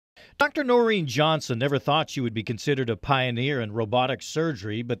Dr. Noreen Johnson never thought she would be considered a pioneer in robotic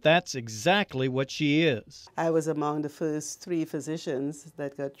surgery, but that's exactly what she is. I was among the first 3 physicians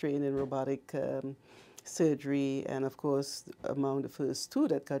that got trained in robotic surgery, and of course among the first 2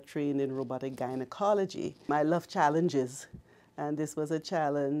 that got trained in robotic gynecology. I love challenges, and this was a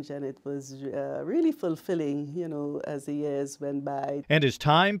challenge, and it was really fulfilling, you know, as the years went by. And as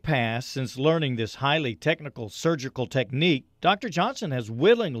time passed since learning this highly technical surgical technique, Dr. Johnson has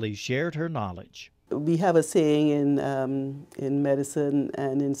willingly shared her knowledge. We have a saying in medicine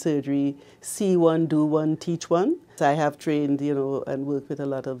and in surgery: see one, do one, teach one. I have trained, you know, and worked with a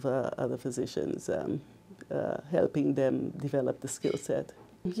lot of other physicians, helping them develop the skill set.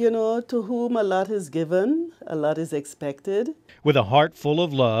 You know, to whom a lot is given, a lot is expected. With a heart full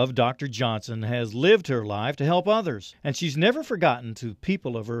of love, Dr. Johnson has lived her life to help others, and she's never forgotten the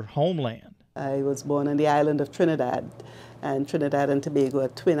people of her homeland. I was born on the island of Trinidad, and Trinidad and Tobago are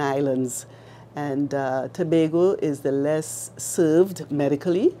twin islands. And Tobago is the less served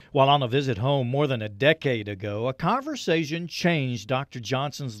medically. While on a visit home more than a decade ago, a conversation changed Dr.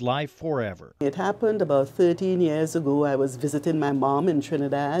 Johnson's life forever. It happened about 13 years ago. I was visiting my mom in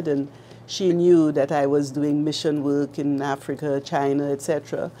Trinidad, and she knew that I was doing mission work in Africa, China,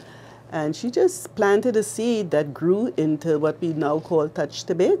 etc. And she just planted a seed that grew into what we now call Touch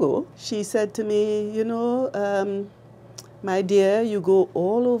Tobago. She said to me, you know, my dear, you go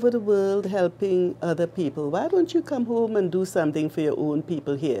all over the world helping other people. Why don't you come home and do something for your own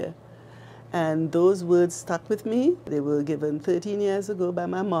people here? And those words stuck with me. They were given 13 years ago by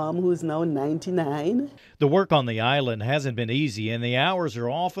my mom, who is now 99. The work on the island hasn't been easy, and the hours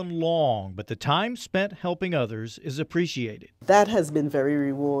are often long, but the time spent helping others is appreciated. That has been very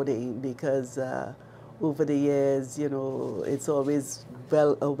rewarding because over the years, you know, it's always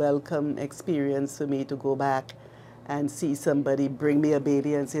a welcome experience for me to go back and see somebody bring me a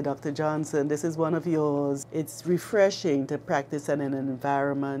baby and say, Dr. Johnson, this is one of yours. It's refreshing to practice in an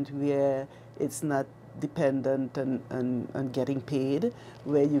environment where it's not dependent on getting paid,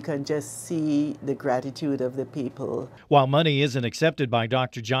 where you can just see the gratitude of the people. While money isn't accepted by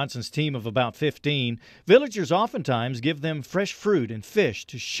Dr. Johnson's team of about 15, villagers oftentimes give them fresh fruit and fish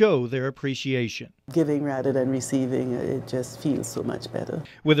to show their appreciation. Giving rather than receiving, it just feels so much better.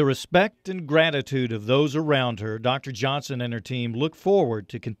 With the respect and gratitude of those around her, Dr. Johnson and her team look forward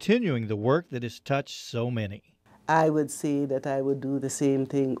to continuing the work that has touched so many. I would say that I would do the same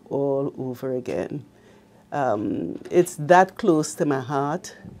thing all over again. It's that close to my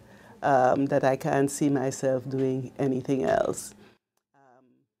heart that I can't see myself doing anything else.